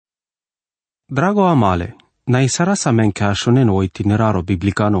Drago amale, na isara sa men ka shonen o itineraro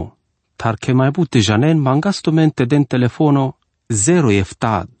biblicano, tar ke mai bute janen mangastumente den telefono 0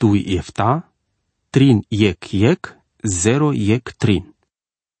 efta 2 efta, 3 yek 0 yek 3.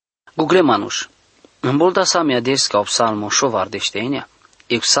 Google manuš, bolda sam ja deska o psalmo šovardešteenja,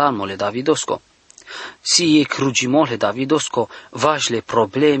 i psalmole Davidosko. Si je kruđimole Davidosko važle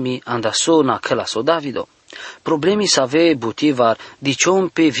problemi anda so na kelaso Davido. Problemi sa ve butivar diciom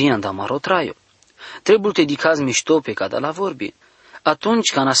pe vianda marotraio. Trebuie te dicaz mișto pe cada la vorbi.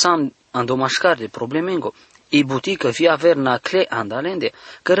 Atunci ca nasam andomașcar de problemengo, i buti că vi aver na cle andalende,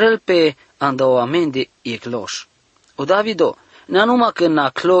 că răl pe anda o amende e cloș. O Davido, na numa că na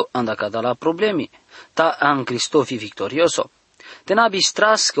clo anda cada la problemi, ta an Cristofi victorioso. Te na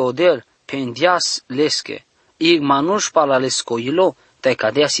bistras că odel pendias leske, ig manuș pala lescoilo, te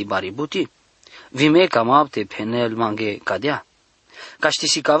cadea si bari buti. Vime cam apte penel mange cadea. Ca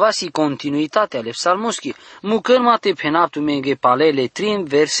știsi cavasi continuitatea le psalmoschi, mucăr mate penatu menge palele trim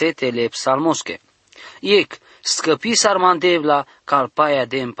versetele psalmosche. Iec, scăpis armandevla calpaia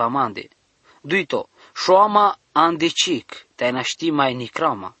de empamande. Duito, șoama andecic, te naști mai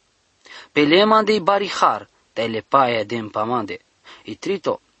nicrama. Pe lemandei barihar, te lepaia de empamande. I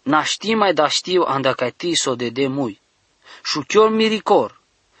trito, naști mai da știu andacatiso de demui. Șuchiol miricor,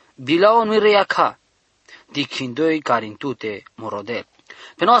 bilao nu reiaca, dichindoi carintute morodel.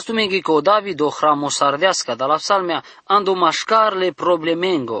 Pe noastră menge că David o hramosarvească de la psalmea ando mașcarle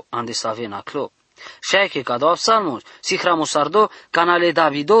problemengo ande savena clo. Șeche ca doua psalmos, si hramosardo canale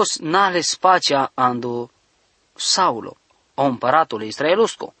Davidos nale spacea ando Saulo, o împăratule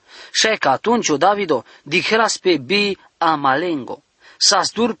israelusco. Șeche atunci o Davido dichelas pe bi amalengo,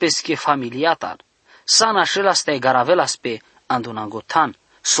 sa-s dur pesche familiatar, sa nașelas te garavelas pe andunangotan,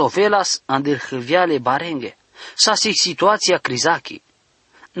 sovelas andirhâviale barenghe, sa si situația crizachi.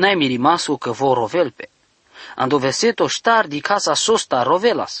 N-ai mirimasu că vo rovelpe. Ando verseto ștar di casa sosta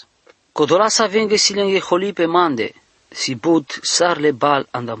rovelas. Codolasa venge silenghe holipe mande, si bud sarle bal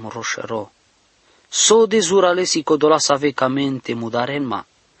andamoroșero. So de zurale si codolasa ve camente mudarenma.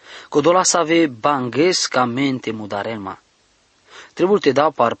 Codolasa ve banges camente mudarenma. Trebuie te da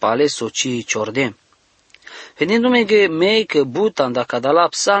parpale soci ciordem. Vedendu-me că mei că butan da cadala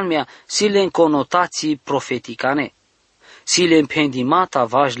psalmia sile în conotații profeticane. Sile în pendimata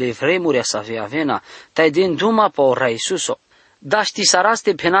vajle vremurea sa ve avena, tai den duma pa ora Isuso. Da ști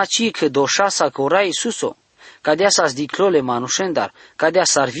saraste penaci că doșasa că ora Isuso. Cadea sa-s diclole manușendar, cadea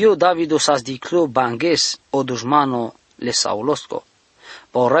sarvio Davido sa-s diclo banges o dușmano le saulosco.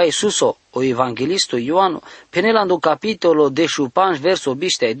 Pa ora Isuso, o evangelisto Ioano, penelando capitolo de șupanj verso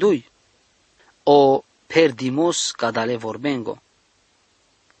biște dui. O perdimos cadale vorbengo.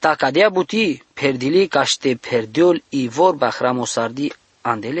 Ta cadea buti, perdili caște perdiol i vorba hramosardi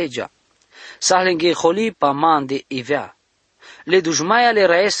andelegea. Sahlenge holi pa mande ivea. Le dușmaia le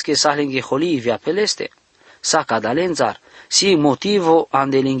raesche sahlenge holi ivea peleste. Sa cadalenzar, si motivo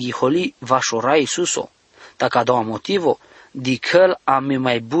andelenghi holi vașora Isuso. Ta ca doua motivo, dicăl ame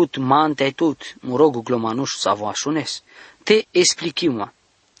mai but mante tut, murogu glomanuș savoașunes. Te explichima.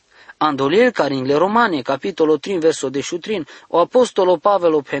 Andoliel caringle romane, capitolo 3, verso 13, o apostolo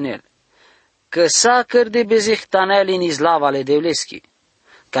Pavelo penel. Că sacăr de bezehtanele în izlavale devleschi.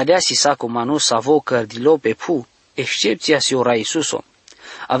 Cadea si sacu manu savo cărdilo pe pu, excepția si ora Isuso.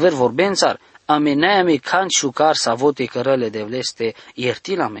 Aver vorbențar, ameneame can șucar savote cărăle devleste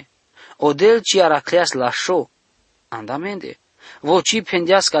iertilame. Odel ci aracleas la șo, andamende. Voci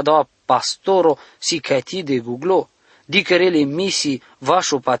pendească doua pastoro si căti de guglo. Dicărele misi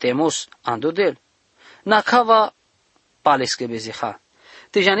vașo patemos andodel. Nacava palescă bezeha.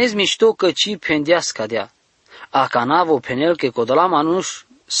 Te janez mișto că ci pendească dea. A canavo penel că codola manuș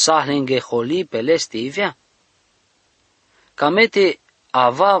sahlenge holi peleste ivea. Camete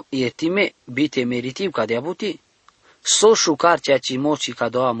ava iertime bite meritiv ca de abuti. So șucar ceea ci moci ca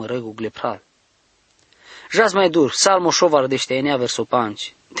doua mărăgu glepral. Jas mai dur, salmo șovar de șteenea verso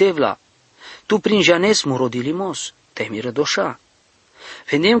panci. Tevla, tu prin janez murodilimos. Te mirădoșa.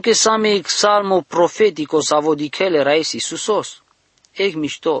 Vedem că same psalmo profetico savodichele raes Isusos. Ec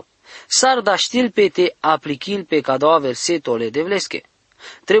mișto. Sar da știl pe te aplichil pe cadoa versetole de vlesche.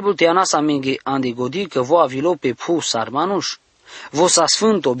 Trebuie te anasa menge andigodi că vo avilo pe pu sarmanuș. Vo sa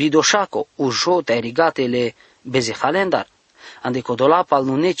sfânto bidoșaco ujo te rigatele bezehalendar. Ande codola pal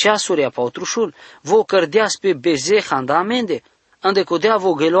nu ne ceasuria pautrușul. Vo cărdeas pe bezehanda amende. Ande codea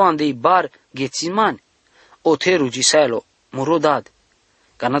vo gelo andei bar ghețimani. O teru giselo, murodad,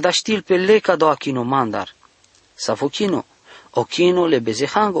 canada știl pe leca do achino mandar. Sa fochino, o chino le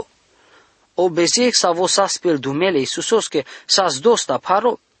bezehango. O bezec sa vo sa spel dumele Isusoske, sa zdosta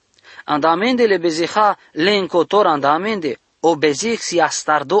paro. andamende le bezeha lencotor andamende, o bezeh si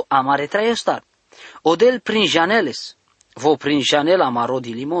astardo amare traiostar. Odel prin janeles, vo prin janel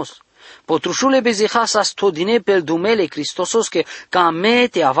amarodi limos. Potrușule bezeha sa stodine pel dumele Cristososke, ca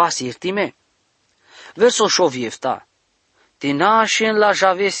mete avas irtime. Verso șoviefta. Te nașen la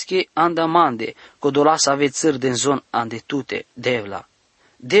javeske andamande, codola să aveți țări din zon andetute, devla.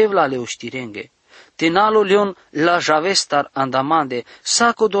 Devla le uștirenge. Te nalo leon la javestar andamande,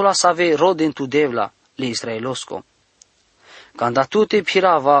 sa codola să ave rodentu devla, le israelosco. Candatute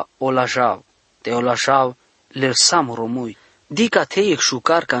pirava o la jav, te o la jav le sam romui. Dica te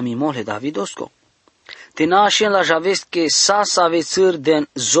ecșucar ca mimole Davidosco. Te nașen la javeske sa să ave țări din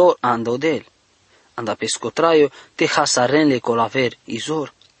zor andodel. Anda pescotraio te hasarenle colaver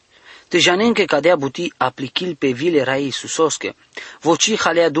izor. Te janenke cadea buti aplichil pe vile rai Iisusoske. Voci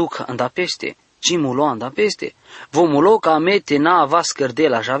halea duc anda peste, ci mulo anda peste. Vo mulo ca me te na avas cărde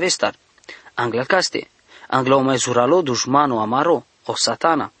la javestar. Anglacaste, angla o mai zuralo dușmano amaro, o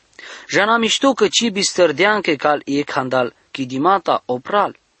satana. Jana mișto că ci bistărdeanke cal e candal chidimata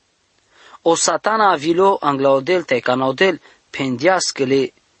opral. O satana avilo angla odel te canaudel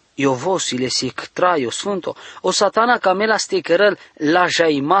pendiascele Iovosile sictraio sfânto, o satana camela stecărăl la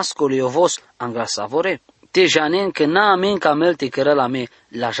jaimascolo Iovos angla savore. Te janen că na amen camel te cărăl ame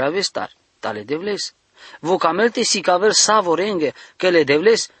la javestar, tale devles. Vo camel te sicaver savorenge, că le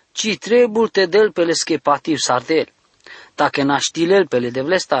devles, ci trebul te del pe le schepativ sardel. Dacă naștilel pe le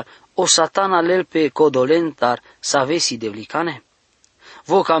devlestar, o satana lel pe codolentar savesi devlicane.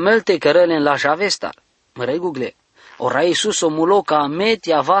 Vo camel te cărălen la javestar, mărei gugle. Ora Iisus o mulo ca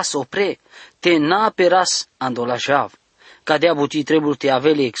metia vas opre, te naperas ando la jav, cadea buti trebul te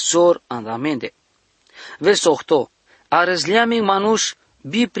avele exor andamende. Verso 8. A răzleami manuș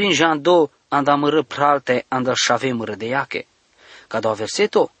bi prin jando andamără pralte andal șave mără de iache. Cadea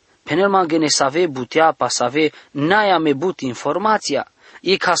verseto, penel mangene save butea pasave naia me but informația,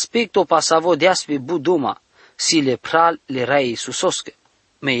 e ca aspecto pasavo deaspe buduma, si le pral le rai Iisusosche.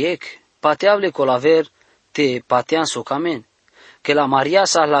 Meiec, pateavle colaver, te patean socamen, că la Maria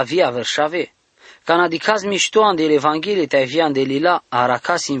sa la via verșave, ca nadicaz miștoan de Evanghelie te avian de lila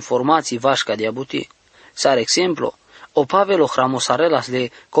aracas informații vașca de abuti. Sar exemplu, o Pavel o hramosarelas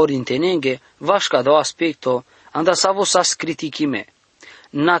le corintenenge vașca de o aspecto anda savo sas critichime.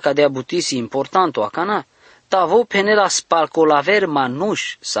 Naca de abutisi importanto acana, tavo penela spalcolaver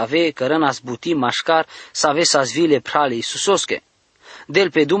manuș, save cărănas buti mașcar, save sas vile prale Iisusosche.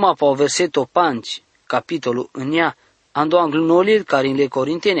 Del pe duma pa o verseto panci, capitolul în ea, ando anglunolil carin le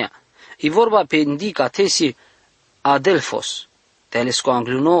corintenia. E vorba pe indica tesi adelfos, telesco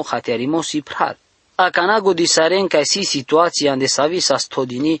angluno hatearimos i prar. Acanago disaren ca si situația ande savi sa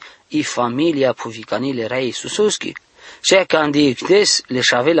stodini i familia puvicanile rai Iisusoschi. Și că ande ictes le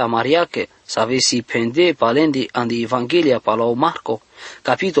șave la Mariache, savesi pende palendi ande Evanghelia pa la o Marco,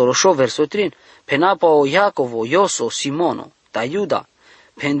 capitolul 8 verso 3, penapa o Iacovo, Ioso, Simono, ta Iuda,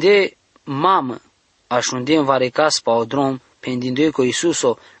 pende mamă, așundem varecas pa o drom, pendindu-i cu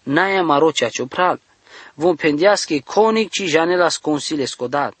Iisuso, naia marocea ciopral, vom pendească conic ci janelas consile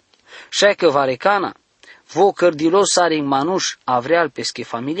scodat. Și că varecana, vo cărdilos saring manuș avreal pesche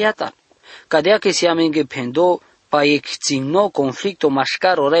familiata, cadea că se amenge pendo, pa ecțimno conflicto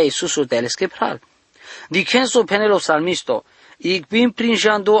mașcar ora Iisuso telesche pral. Dicenso penelo salmisto, icbim prin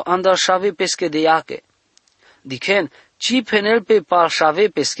jando andal șave pesche de iache. Dicen, ci penel pe pal șave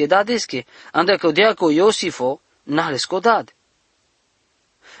pesche dadesche, anda codea co Iosifo, n-ale scodad.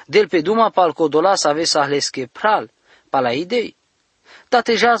 Del pe duma pal codola save sahlesche pral, pala idei.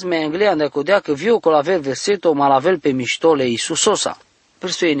 Tate jaz me engle anda codea că viu colavel verseto malavel pe miștole Iisusosa.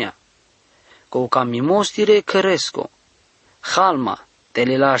 Persoenea. Cu camimostire căresco. Halma,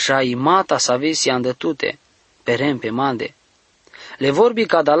 tele la jaimata savesi andătute, perem pe mande. Le vorbi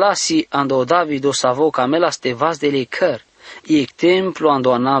cadalasi ando Davido savo camelas te vas de le căr, e templu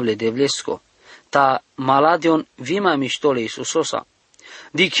ando anavle de vlesco, ta maladion vima miștole Iisusosa.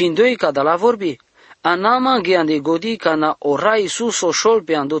 Dicindoi cadala vorbi, anama ande godi ca na ora Iisuso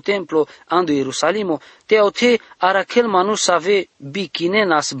șolpe ando templu ando Ierusalimo, te aute arachel manu save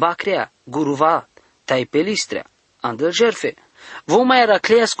bichinenas bacrea, guruva, tai pelistrea, andel jerfe. Vo mai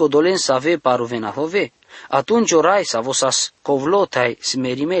aracleas codolen save paruvena hove. Atunci orai sa vosas covlotai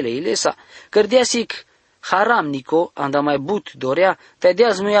smerimele ilesa, cărdeasic haramnico anda mai but dorea, te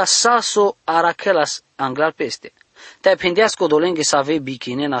deas muia saso arachelas anglar peste. Te pendeas codolenghe save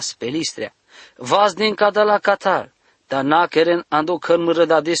bichinenas pelistrea. Vas din cada la catar, dar na keren ando cărmără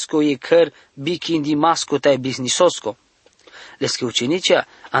dadesco e căr bichin di masco tai bisnisosco. Lesche ucenicea,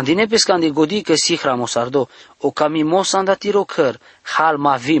 andine pescandi godi că si hramosardo, o camimos andatiro căr,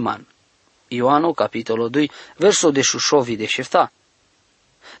 halma viman. Ioanu capitolo 2, verso de šušovi de šefta.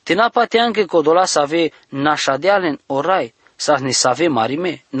 Te na pateanke kodola save nașadealen orai, sas ne save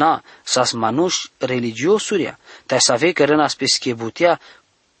marime, na, sas manuș religiosuria, te save că rănas pe schebutea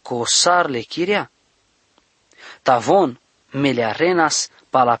co sarle chiria. Tavon melearenas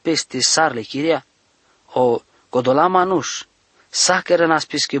palapeste sarle chiria, o kodola manuș, sa că rănas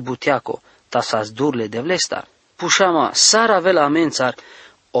pe schebuteaco, ta sas durle de vlestar. Pușama, sar avela amențar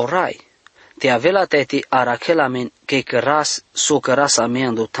orai, te avela te arachela men că căras so căras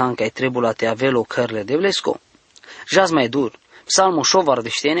amendu tanca trebula te avelo cărle de vlesco. Jaz mai dur, psalmul șovar de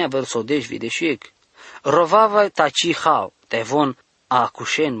ștenia verso deci de șiec. Rovava taci hau, te von a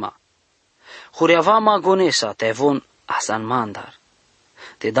cușenma. Huriava magonesa, te von asan mandar.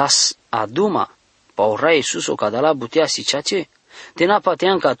 Te das aduma, pa orai Iisus o cadala butea si ceace. Te na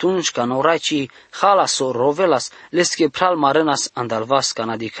patean că atunci ca noraci halas o rovelas les que pral marenas andalvas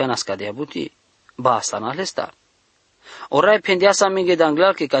canadicanas cadea buti. Ba asta n-a lestar. Orai pendea sa minghe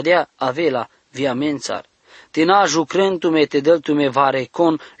d'anglal că cadea avela via mențar. Te na jucrentume te deltume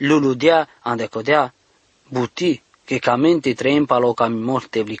varecon luludea andecodea buti că camente trăim palo camimor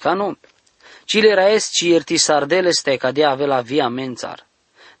te vlicano. Cile raes ci ierti sardeles te cadea avela via mențar.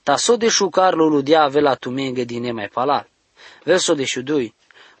 Ta so de șucar luludea avela tumenghe din mai palal. Verso de șudui,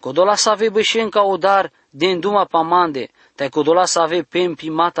 codola să ave bășenca odar din duma pamande, te codola să ave pempi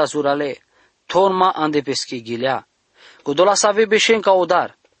mata zurale, torma ande pesche ghilea. Codola să ave bășenca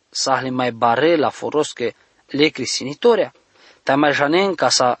odar, sahle mai bare la forosche le crisinitoria, te mai janen ca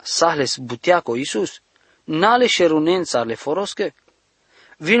să sahles buteaco Iisus, nale șerunența le forosche.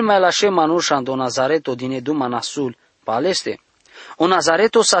 Vin mai lașe manușan do Nazareto din duma nasul paleste, o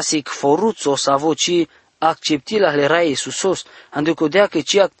Nazareto sa sic foruțo sa voci accepti la hleraie Iisusos, andecodea că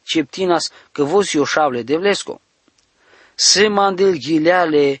ci acceptinas că vos ioșavle de vlesco. Se mandel ghilea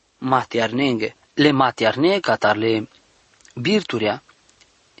le matiarne catar le birturea,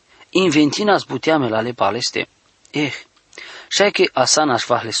 inventinas buteame la le paleste. Șai că asanas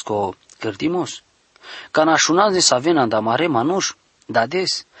vahlesco cârdimos, ca nașunaz de savena da mare manuș, da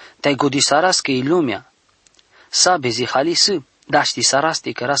des, te-ai godisaras că e lumea, sabe zihalisă, da știi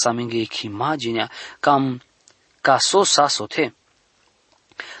saraste că rasa menghe imaginea cam ca so sasote.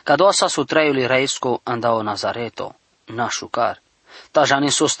 Ca doa sasotraiului raesco andao Nazareto, nașucar. Ta jane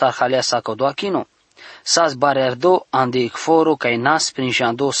sos tarhalea sa codoachino. Sas barerdo ande icforo ca nas prin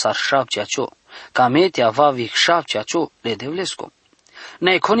jando sar șapceacio. Ca mete avavic șapceacio le devlesco.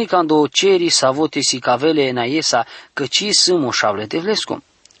 Na iconic ando ceri savote si cavele enaiesa că ci sâmo șavle devlesco.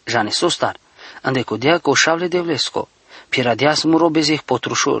 Jane sos tar, ande codea co șavle devlesco. Piradeas muro bezeh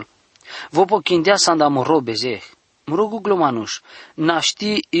potrușul. Vopo chindeas anda muro bezeh. Muro guglomanuș.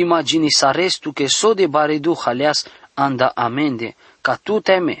 Naști imagini sarestu că so de baredu haleas anda amende, ca tu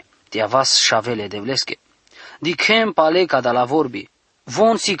teme, te avas șavele de vlesche. Dichem pale ca da la vorbi.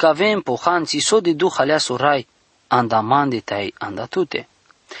 Von si că avem pohanții so de du haleas orai, anda mande tai anda tute.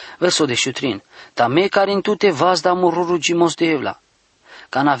 Verso de șutrin. Ta me care în tute vas da muro rugimos de evla.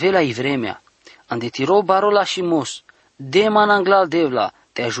 Ca navela i vremea. Ande tiro barola și mos. Deman anglal devla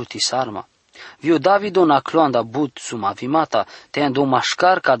te ajuti sarma. Vio Davido na cloanda but suma vimata te ando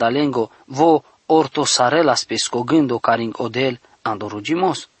mașcar ca lengo vo ortosarelas pe scogândo caring odel ando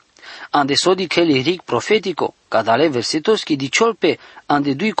rugimos. Ande sodi cheli ric profetico ca dale versetoschi diciolpe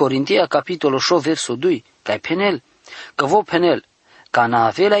ande 2 Corintia capitolo 6 verso 2 ca penel că vo penel ca na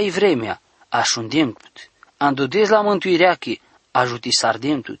avela i vremea așundemtut ando des la mântuireachi ajuti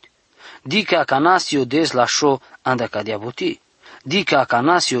sardemtut. Dica canasio des la șo anda ca diabuti. Dica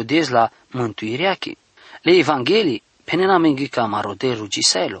canasio des la mântuireachi. Le Evanghelii penela menghe ca marode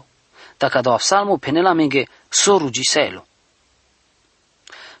rugiselo. Dacă dau psalmul penela menghe so rugiselo.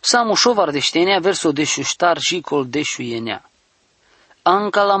 Psalmul șovar de ștenea verso de șuștar jicol de șuienea.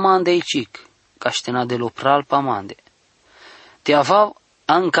 Anca la mande icic, ca ștena de lopral pamande. Te avav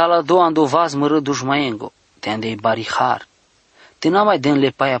anca la do andovaz mără dușmaengo, te andei barihar. Te na mai den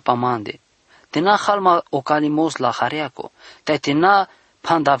lepaia pamande. Te na halma o calimos la hareaco. Te na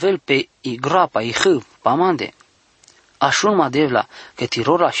pandavel pe igroapa i hâv pamande. Așun ma devla că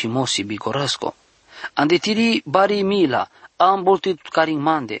tirora și mosi bigorăsco. Ande tiri bari mila, amboltit caring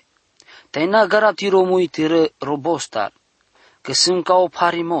mande. Te na garab tiro mui tiră robostar. Că sunt ca o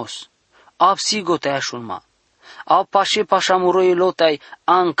parimos. Ab sigo te așun ma. Ab pașe pașamuroi lotai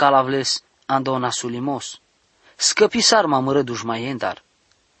anca la vles andona sulimos. Scăpi sarma mără dușmaiendar.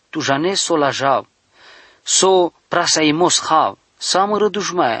 Tu janes so la jav. So prasaimos hav. Sa mără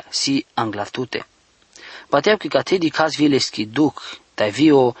dușmaia si anglatute. Pateau că ca te dicaz vileschi duc. Tai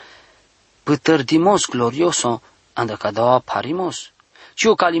vio pătărdimos glorioso anda ca daua parimos.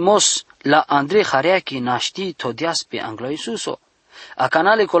 Cio calimos la Andrei Hariaki naști todias pe Anglo Isuso. A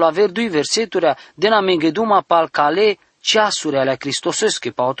canale colaver dui verseturea de na mengeduma pal cale ceasuri alea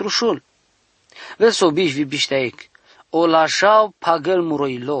Cristosesche pa otrușul. Verso biș vi bișteaic. O lajau pagăl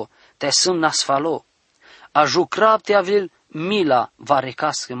muroilo, te sâm nasfalo. A jucrab te avil mila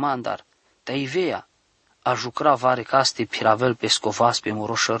varecască mandar, te ivea. A jucra varecaste piravel pe scovas pe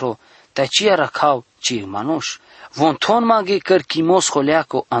moroșăro, te cia racau ci manuș. Von ton maghe cărchimos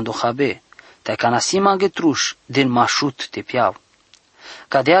holeaco andohabe, te canasi maghe truș din mașut te piau.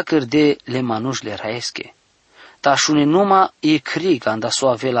 Cadea cârde le manuș le raesche. Ta șune numa e crig anda so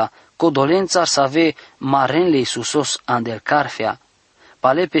avela, codolența să ave marenle Iisusos andel carfea,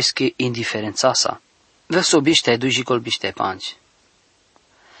 pale pesche indiferența sa. Verso biște dujicol biște panci.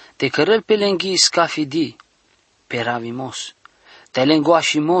 Te cărăl pe lenghi scafidi, pe ravimos, te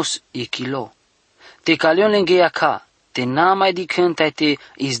lengoașimos e kilo, te calion lenghe ca, te na mai dicând te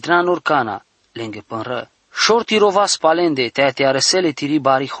izdran urcana, lenghe pânră. Șorti rova spalende, te arăsele tiri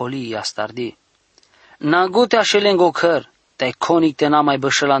bari holii astardi. Nagote așa lengo căr, te conic te na mai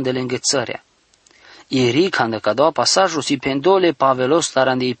bășălan de lenghe țărea. Ieri, când că doua pasajul si pendole pavelos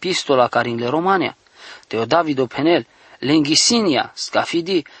taran de epistola carinle Romania, teo Davido penel, lenghisinia,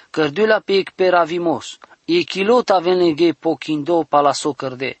 scafidi, cărduila pe ravimos, e kilot aven lenghe pochindo palaso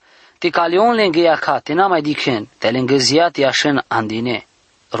cărde, te caleon lenghe aca, te na mai dicen, te lengăziate așen andine.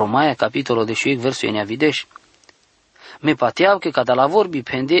 Romaia, capitolul de șuic, versul enia videș. Me pateau că cada la vorbi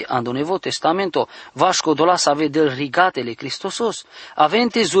pende ando Nevo Testamento, vașco dola să ave del rigatele Cristosos,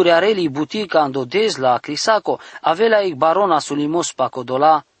 avente zureareli butica ando dez la crisaco, avea ec barona sulimos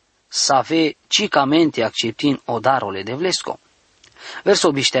pacodola, să ave cicamente acceptin odarole de vlesco.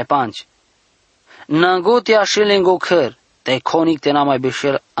 Verso biște panci. Nangote așa lengo căr, te conic te na mai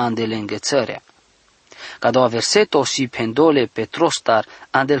beșel ande lenghe țărea. Ca doua verseto si pendole Petrostar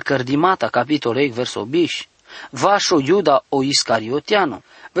andel cărdimata capitolei verso biș, vașo Iuda o Iscariotiano,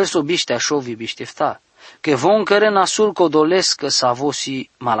 verso biște așovi biștefta, că von căre nasul codolesc să vosi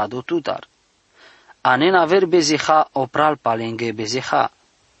maladotutar. Anen aver bezeha opral palenghe bezeha,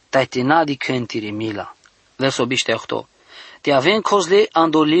 taitenadi cântire mila. Verso biște ochto. Te avem cozle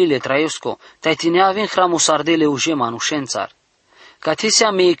andolile traiosco, taitine avem hramusardele uge manușențar. Ca te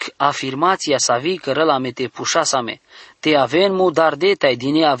seamec afirmația sa vii cărăla me te pușasa me, te aven mudarde tai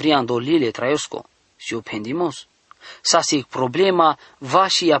dine avri andolile traiosco. Si opendimos. Sa sic problema va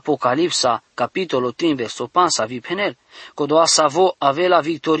și Apocalipsa, capitolul 3, verso 5, sa vi penel, codoa sa vo avela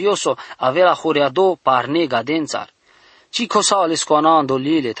victorioso, avela horeado parne gadențar. Ci cosa lescoana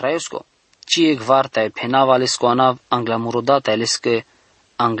andolile traiosco, ci ec varta e penava lescoana anglamurodata elesche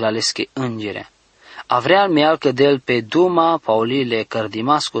anglalesche îngere. Avreal meal cădel pe duma paulile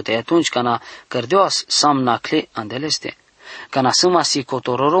cărdimascu te atunci cana cărdeoas samna cle andeleste, cana sâma si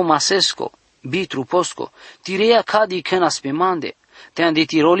cotororo masesco, bitru posco, tireia cadi cenas pe mande, te andi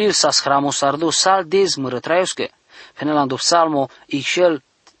tirolil sa schramosardo sal dezmără traiosche, penelando psalmo ixel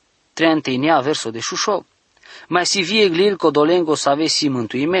 39 verso de șușov. Mai si vie glil codolengo să ave si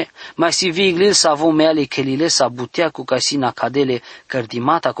mântuime, mai si vie glil să avo meale chelile să butea cu casina cadele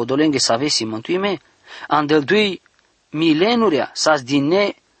cărdimata codolenghe să ave si mântuime, andăldui milenuria să-ți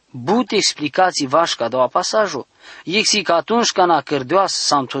dine bute explicații vașca doua pasajul, exi că atunci ca na cărdeoasă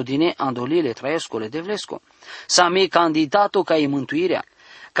să-mi todine andolile traiescole de vlesco, să mi candidatul ca e mântuirea,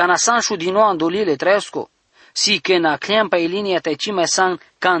 ca na sanșu din nou andolile traiesco, si că na cleam pe linia te ci mai san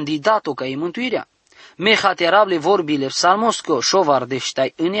candidatul ca e mântuirea, me haterable vorbile psalmosco, șovar de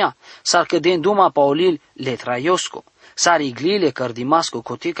ștai în ea, s-ar căden duma paulil le traiosco, s-ar iglile cărdimasco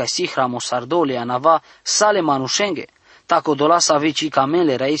cotica si hramosardole anava sale manușenghe, taco dola să aveci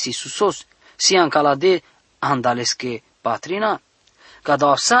camele raisi susos, si ancalade andalesche patrina, ca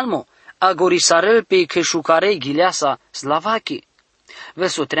doar psalmo, agorisarel pe cheșucarei ghileasa slavachi.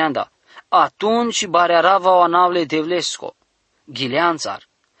 Verso 30. Atunci barearava o anavle devlesco, ghileanțar,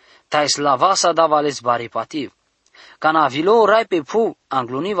 tai slavasa davales baripativ, ca na vilo rai pe pu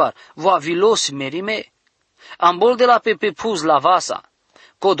anglunivar, va vilos merime, ambol de la pe pu slavasa,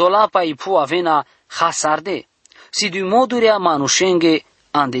 codola pa ipu avena hasarde, si du modurea manușenghe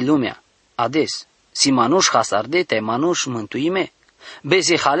andilumea, ades, si manuș hasarde, te manuș mântuime,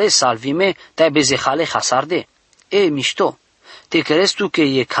 bezehale salvime, te bezehale hasarde, e mișto, te crezi tu că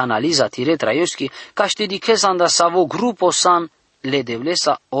e canaliza tire traioschi, ca ște dichez anda savo grupo san le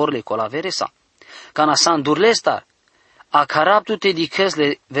devlesa or le colaveresa, ca na san durlestar, a caraptu te dichez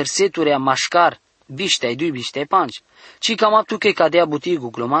le verseturea mașcar, biște dui biște panci, ci cam aptu că cadea butigu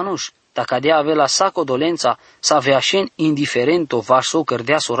glomanuș, ta cadea avea saco dolența să avea șen indiferent o vașo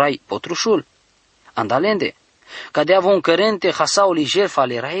cărdea sorai potrușul. Andalende, Cadea von cărente hasauli žerfa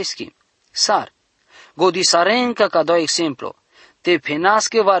le raeschi. Sar. Godi sarenka ca do exemplo. Te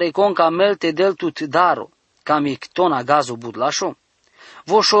penaske varecon camel te del tut daro. Camik tona gazo budlașo.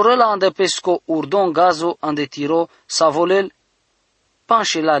 Voșorăla ande pesco urdon gazo ande tiro savolel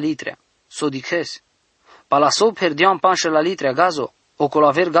panșe la litrea. Sodiches. Palasou perdeam panșe la litrea gazo.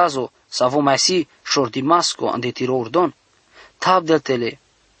 Ocolaver gazo savo mai si șordimasco ande tiro urdon. Tab deltele.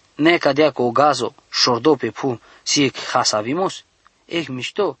 Ne cadea cu o gazo șordo pe pu si ec hasavimos. Ec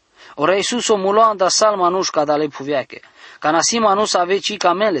mișto. Ora Iisus o muloan da salma nuș ca le puveache. Ca nasima nu aveci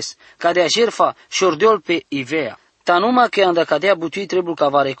cameles, cadea jerfa șordeol pe ivea. Ta numai că anda cadea butui trebuie ca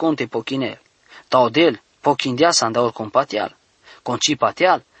vareconte pochinel. Ta odel pochindea să anda or compatial. Conci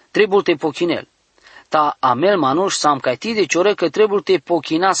patial, trebuie te pochinel. Ta amel manuș să am caiti de cioră că trebuie te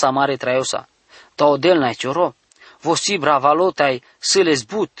pochina să mare traiosa. Ta odel n-ai cioro. Vosi bravalotai săles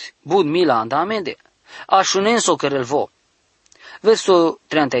bud mila anda amende. Așunenso cărel vo. Versul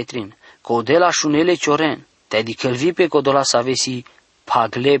 33. Codela șunele cioren. Te dicălvi pe codola să avesi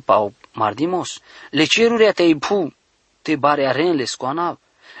pagle pau mardimos. Le cerurea te pu, te bare arenle scoanav.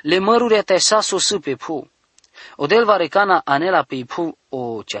 Le mărurea te saso să pe pu. Odel varecana anela pe pu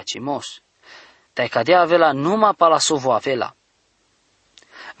o ceacimos. Te cadea avela numai palasovo avela.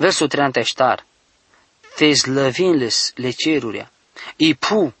 Versul 34. Te slăvinles le cerurea. I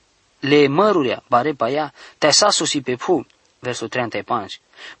pu, le mărurea, bare paia, te saso si pe pu. Versul 35.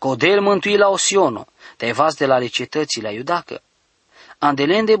 Codel mântui la Osiono, te vas de la lecetății la Iudacă.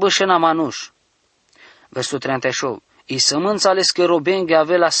 Andelende bășena manuș. Versul 38. I sămânța le scărobenghe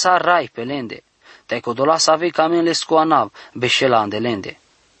ave la sarai pe lende. Te codola să avei camenle scoanav, beșela andelende.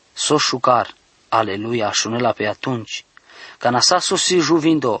 So șucar, aleluia, așunela pe atunci. Ca nasa sosi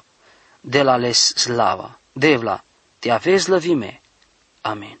juvindo, de la les slava, devla, te aveți lăvime.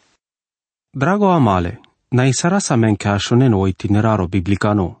 Amen. Drago amale, na isarasa menke ashonen o itineraro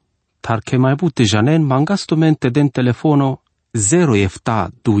biblicano, tar che mai bute janen mangastumente den telefono 0 efta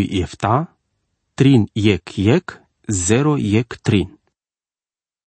 2 efta, 3 yek 0 yek 3.